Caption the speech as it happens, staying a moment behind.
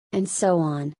and so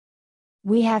on.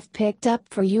 We have picked up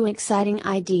for you exciting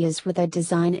ideas with a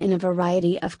design in a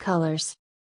variety of colors.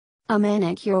 A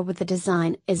manicure with a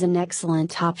design is an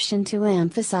excellent option to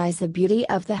emphasize the beauty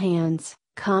of the hands,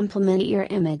 complement your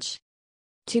image.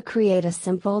 To create a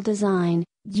simple design,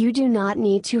 you do not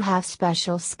need to have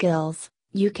special skills.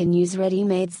 You can use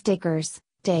ready-made stickers,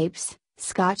 tapes,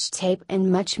 Scotch tape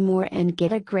and much more and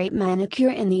get a great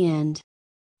manicure in the end.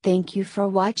 Thank you for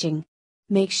watching.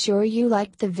 Make sure you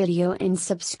like the video and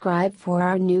subscribe for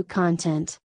our new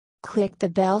content. Click the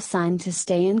bell sign to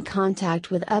stay in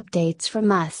contact with updates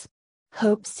from us.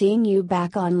 Hope seeing you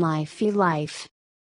back on Lifey Life.